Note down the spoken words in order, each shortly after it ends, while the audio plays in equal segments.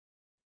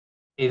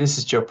Hey, this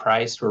is Joe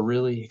Price. We're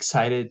really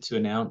excited to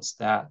announce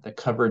that the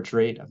coverage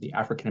rate of the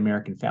African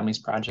American Families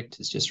Project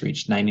has just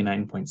reached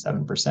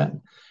 99.7%.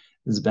 This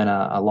has been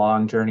a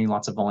long journey.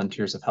 Lots of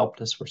volunteers have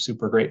helped us. We're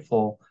super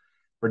grateful.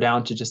 We're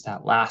down to just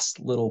that last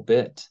little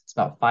bit. It's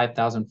about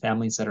 5,000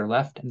 families that are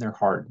left, and they're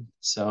hard.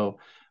 So,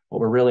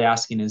 what we're really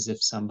asking is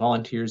if some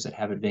volunteers that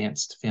have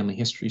advanced family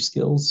history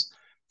skills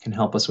can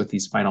help us with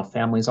these final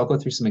families. I'll go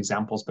through some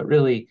examples, but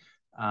really,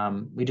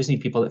 we just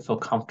need people that feel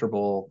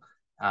comfortable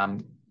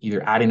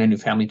either adding a new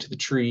family to the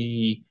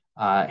tree,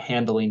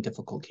 handling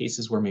difficult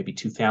cases where maybe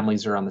two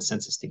families are on the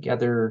census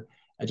together,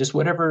 just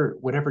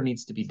whatever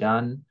needs to be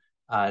done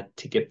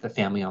to get the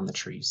family on the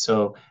tree.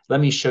 So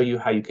let me show you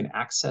how you can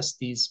access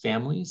these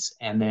families,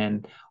 and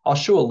then I'll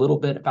show a little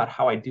bit about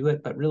how I do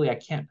it. But really, I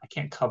can't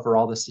cover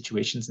all the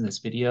situations in this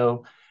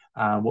video.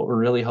 What we're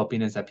really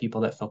hoping is that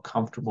people that feel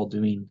comfortable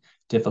doing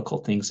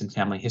difficult things in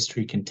family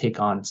history can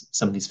take on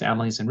some of these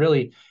families and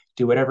really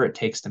do whatever it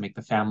takes to make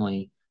the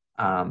family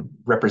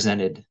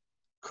represented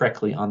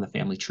correctly on the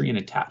family tree and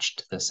attached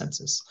to the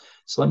census.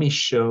 So let me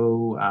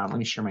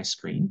share my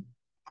screen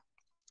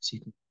so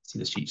you can see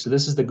the sheet. So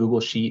this is the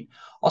Google sheet.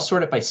 I'll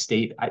sort it by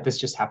state. This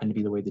just happened to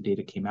be the way the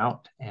data came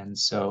out. And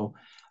so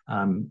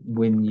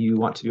when you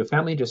want to do a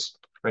family, just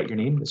write your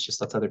name. This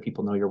just lets other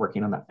people know you're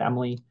working on that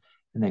family,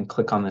 and then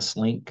click on this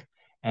link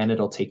and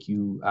it'll take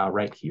you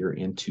right here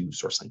into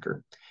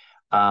SourceLinker.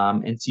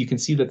 And so you can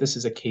see that this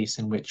is a case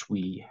in which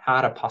we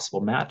had a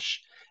possible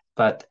match,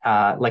 but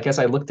like as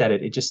I looked at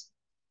it,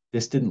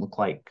 this didn't look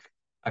like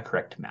a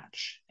correct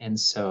match. And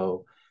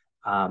so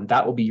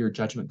that will be your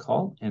judgment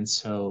call. And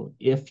so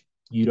if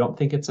you don't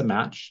think it's a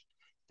match,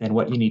 then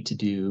what you need to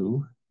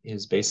do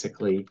is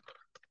basically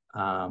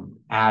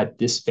add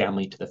this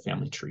family to the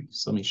family tree.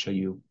 So let me show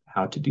you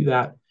how to do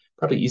that.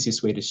 Probably the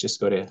easiest way is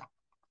just go to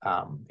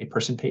a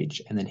person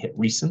page and then hit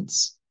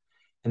recents.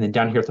 And then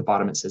down here at the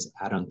bottom, it says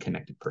add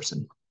unconnected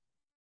person.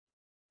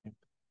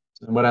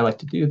 So what I like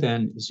to do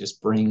then is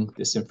just bring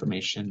this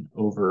information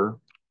over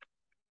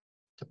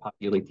to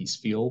populate these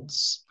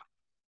fields.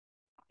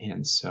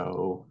 And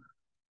so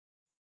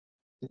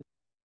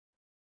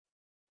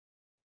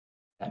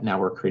now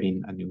we're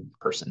creating a new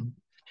person.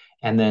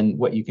 And then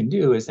what you can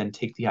do is then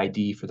take the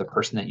ID for the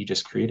person that you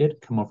just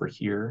created, come over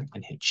here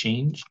and hit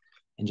change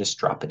and just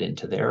drop it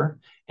into there.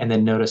 And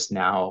then notice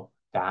now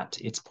that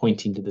it's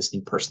pointing to this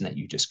new person that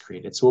you just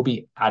created. So we'll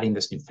be adding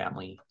this new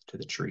family to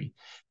the tree.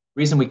 The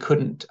reason we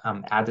couldn't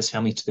add this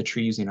family to the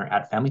tree using our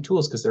add family tool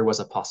is because there was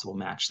a possible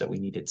match that we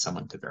needed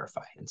someone to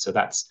verify. And so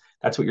that's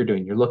what you're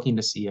doing. You're looking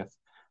to see if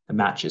the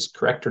match is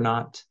correct or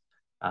not.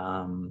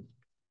 Then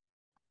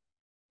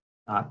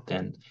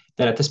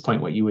at this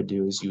point, what you would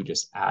do is you would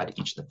just add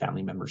each of the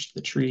family members to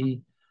the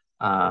tree.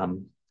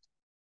 And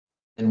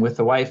with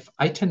the wife,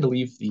 I tend to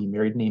leave the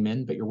married name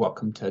in, but you're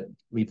welcome to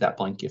leave that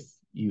blank if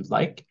you'd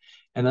like.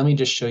 And let me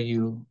just show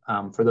you,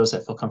 for those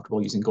that feel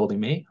comfortable using Goldie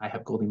Mae, I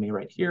have Goldie Mae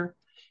right here.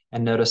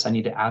 And notice I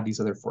need to add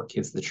these other 4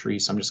 kids to the tree.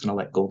 So I'm just going to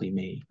let Goldie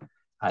Mae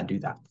do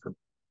that.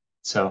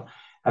 So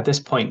at this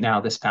point now,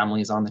 this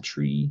family is on the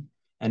tree.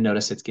 And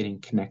notice it's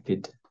getting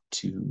connected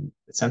to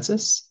the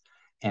census.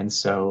 And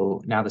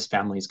so now this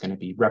family is going to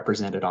be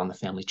represented on the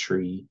family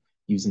tree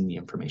using the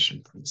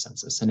information from the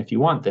census. And if you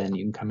want, then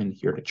you can come in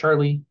here to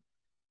Charlie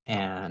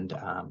and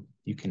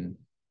you can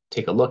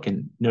take a look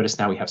and notice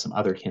now we have some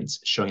other hints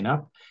showing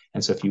up.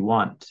 And so if you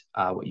want,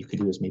 what you could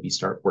do is maybe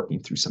start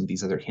working through some of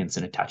these other hints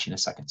and attaching a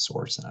second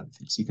source and other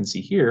things. So you can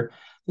see here,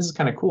 this is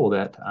kind of cool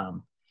that,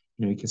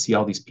 you can see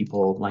all these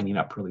people lining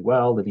up really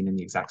well, living in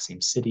the exact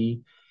same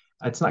city.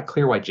 It's not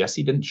clear why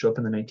Jesse didn't show up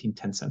in the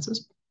 1910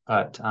 census,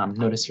 but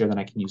notice here that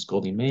I can use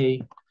Goldie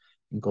Mae,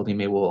 and Goldie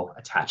Mae will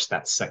attach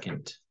that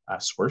second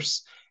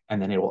source,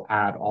 and then it will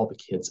add all the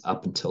kids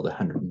up until the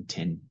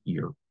 110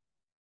 year.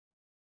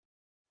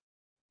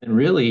 And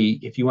really,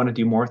 if you want to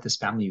do more with this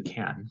family, you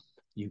can.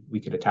 We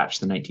could attach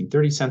the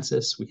 1930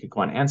 census. We could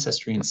go on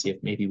Ancestry and see if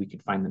maybe we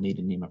could find the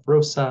maiden name of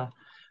Rosa.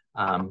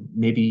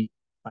 Maybe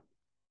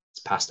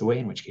it's passed away,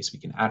 in which case we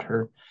can add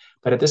her.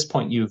 But at this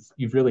point,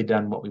 you've really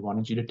done what we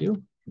wanted you to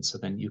do. And so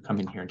then you come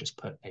in here and just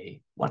put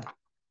a 1.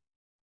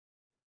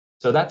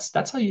 So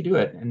that's how you do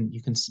it. And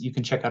you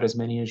can check out as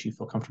many as you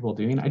feel comfortable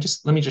doing.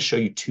 Let me just show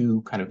you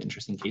 2 kind of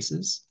interesting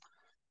cases.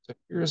 So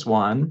here's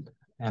one,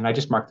 and I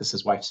just marked this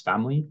as wife's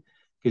family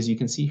because you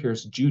can see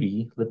here's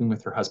Judy living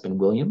with her husband,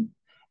 William.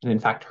 And in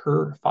fact,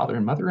 her father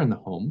and mother in the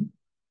home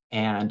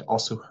and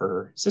also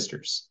her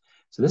sisters.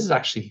 So this is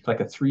actually like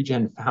a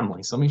 3-gen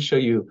family. So let me show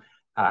you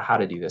how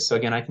to do this. So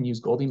again, I can use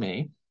Goldie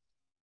Mae.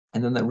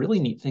 And then the really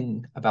neat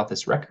thing about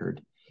this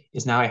record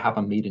is now I have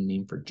a maiden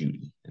name for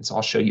Judy. And so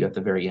I'll show you at the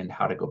very end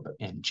how to go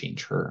and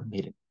change her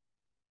maiden.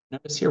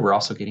 Notice here, we're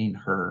also getting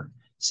her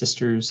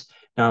sisters.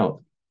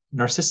 Now,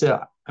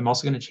 Narcissa, I'm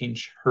also going to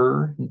change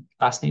her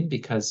last name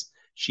because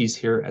she's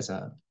here as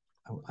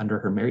under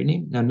her married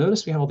name. Now,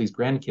 notice we have all these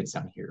grandkids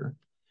down here.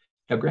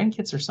 Now,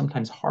 grandkids are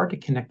sometimes hard to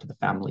connect to the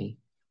family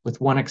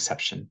with one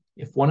exception.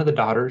 If one of the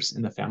daughters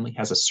in the family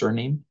has a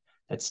surname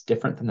that's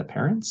different than the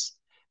parents,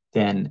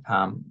 then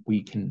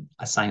we can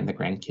assign the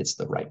grandkids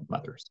the right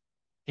mothers.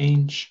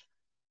 Change.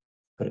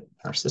 put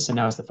our assistant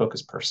now as the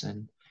focus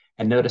person.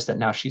 And notice that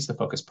now she's the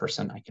focus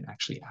person. I can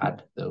actually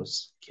add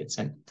those kids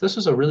in. This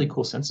was a really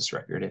cool census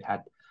record. It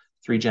had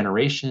 3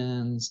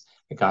 generations.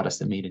 It got us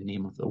the maiden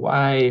name of the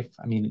wife.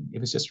 I mean, it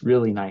was just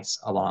really nice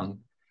along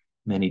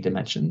many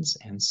dimensions.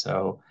 And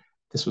so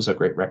this was a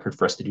great record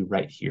for us to do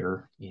right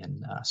here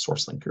in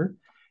SourceLinker.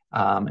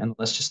 And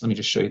let me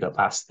just show you that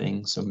last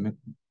thing. So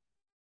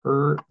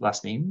her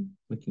last name,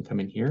 we can come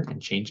in here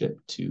and change it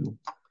to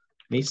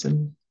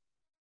Mason,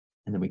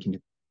 and then we can do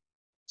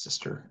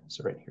sister.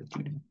 So right here,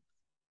 Judy.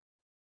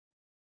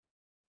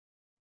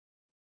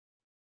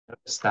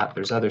 Notice that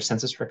there's other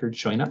census records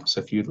showing up. So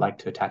if you'd like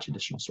to attach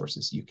additional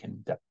sources, you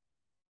can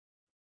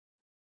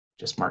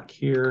just mark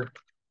here.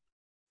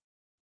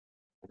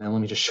 And then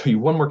let me just show you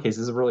one more case.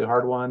 This is a really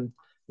hard one.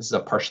 This is a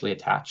partially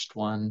attached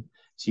one.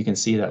 So you can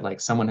see that like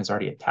someone has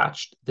already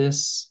attached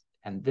this,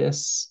 and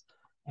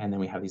then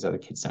we have these other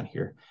kids down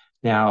here.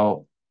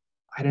 Now,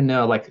 I don't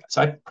know, like,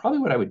 so probably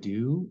what I would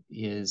do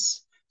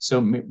is,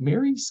 so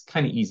Mary's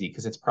kind of easy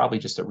because it's probably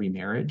just a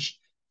remarriage.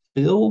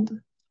 Filled,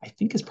 I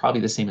think, is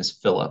probably the same as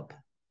Philip.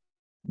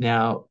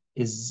 Now,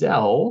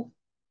 Iselle,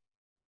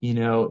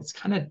 it's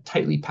kind of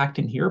tightly packed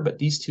in here, but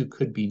these two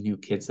could be new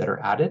kids that are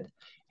added.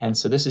 And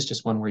so this is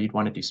just one where you'd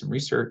want to do some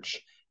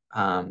research,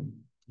 add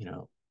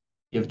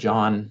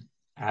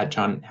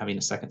John having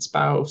a second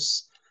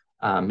spouse,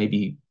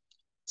 maybe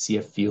see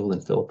if Field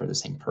and Philip are the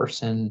same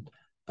person,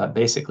 but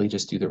basically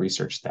just do the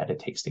research that it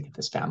takes to get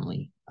this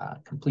family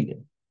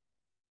completed.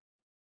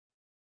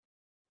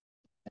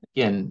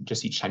 Again,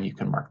 just each time you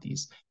can mark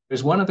these.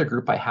 There's one other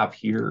group I have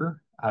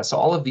here. So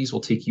all of these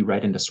will take you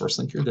right into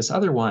SourceLinker. This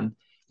other one,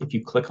 if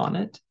you click on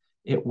it,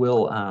 it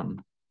will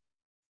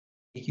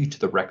take you to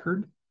the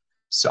record.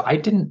 So I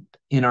didn't,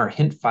 in our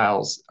hint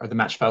files, or the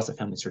match files that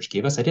Family Search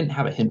gave us, I didn't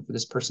have a hint for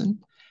this person.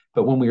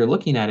 But when we were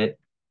looking at it,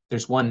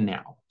 there's one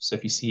now. So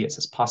if you see, it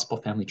says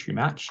possible family tree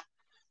match.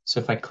 So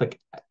if I click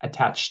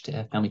attach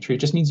to family tree, it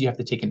just means you have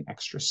to take an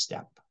extra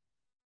step.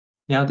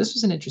 Now, this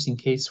was an interesting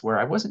case where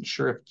I wasn't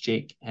sure if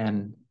Jake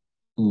and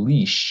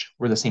Leash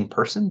were the same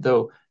person,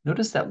 though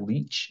notice that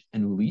Leach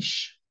and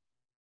Leash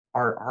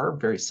are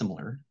very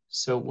similar.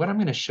 So what I'm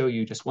going to show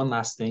you, just one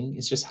last thing,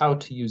 is just how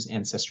to use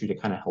Ancestry to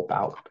kind of help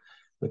out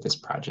with this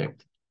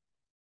project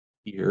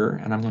here.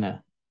 And I'm going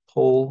to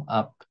pull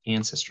up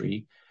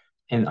Ancestry,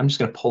 and I'm just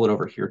going to pull it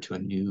over here to a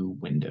new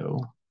window.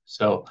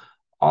 So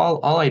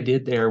all I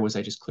did there was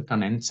I just clicked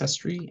on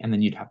Ancestry, and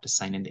then you'd have to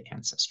sign into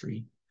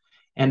Ancestry.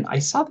 And I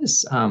saw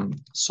this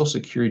Social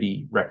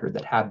Security record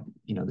that had,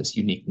 this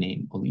unique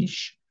name,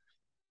 Elish.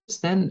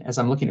 Then, as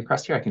I'm looking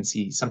across here, I can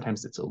see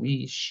sometimes it's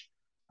Elish,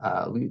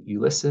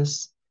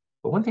 Ulysses.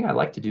 But one thing I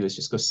like to do is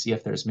just go see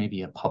if there's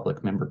maybe a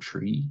public member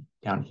tree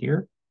down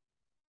here.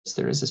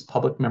 So there is this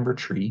public member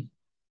tree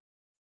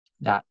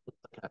that looks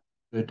like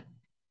a good,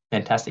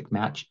 fantastic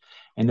match.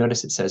 And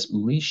notice it says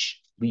Ulish,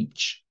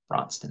 Leach,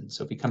 Bronston.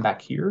 So if we come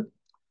back here,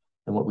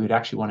 then what we would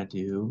actually want to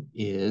do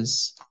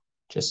is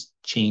just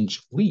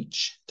change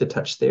Leach to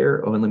touch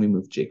there. Oh, and let me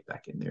move Jake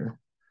back in there.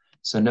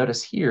 So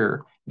notice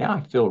here, now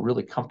I feel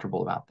really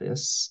comfortable about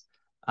this.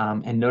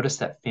 And notice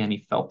that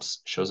Fanny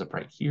Phelps shows up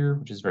right here,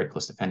 which is very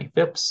close to Fanny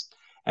Phipps.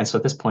 And so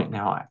at this point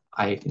now,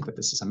 I think that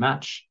this is a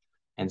match.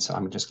 And so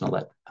I'm just going to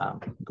let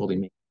Goldie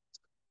make.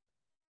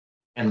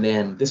 And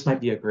then this might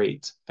be a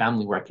great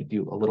family where I could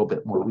do a little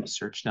bit more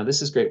research. Now,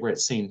 this is great where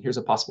it's saying, here's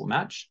a possible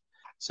match.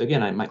 So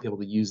again, I might be able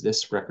to use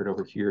this record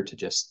over here to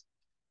just,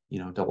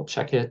 double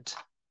check it.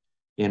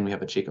 And we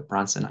have a Jacob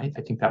Bronson. I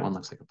think that one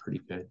looks like a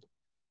pretty good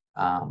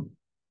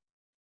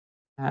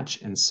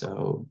match. And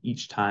so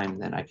each time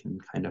then I can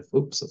kind of,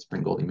 let's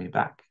bring Goldie Mae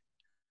back.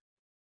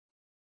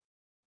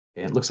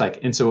 Okay, it looks like,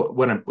 and so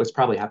what's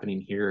probably happening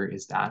here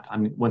is that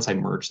once I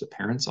merge the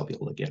parents, I'll be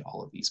able to get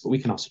all of these, but we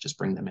can also just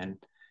bring them in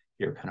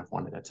here kind of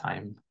one at a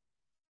time.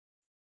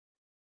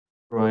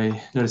 Roy,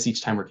 notice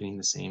each time we're getting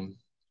the same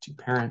 2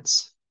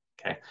 parents.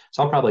 Okay,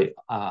 so I'll probably,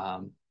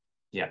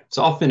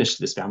 so I'll finish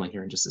this family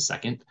here in just a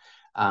second.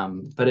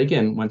 But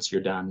again, once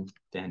you're done,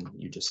 then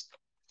you just,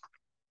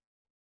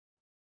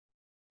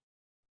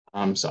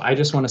 so I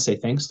just want to say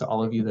thanks to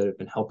all of you that have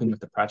been helping with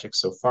the project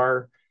so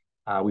far.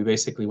 We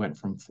basically went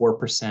from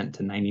 4%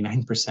 to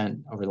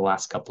 99% over the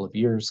last couple of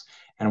years,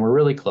 and we're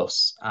really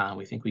close.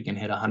 We think we can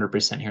hit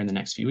 100% here in the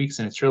next few weeks,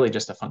 and it's really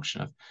just a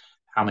function of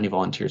how many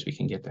volunteers we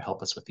can get to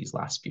help us with these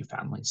last few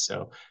families.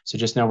 So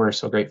just know we're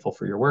so grateful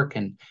for your work,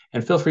 and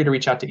feel free to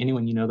reach out to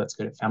anyone that's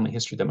good at family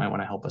history that might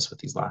want to help us with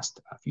these last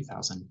few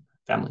thousand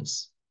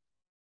families.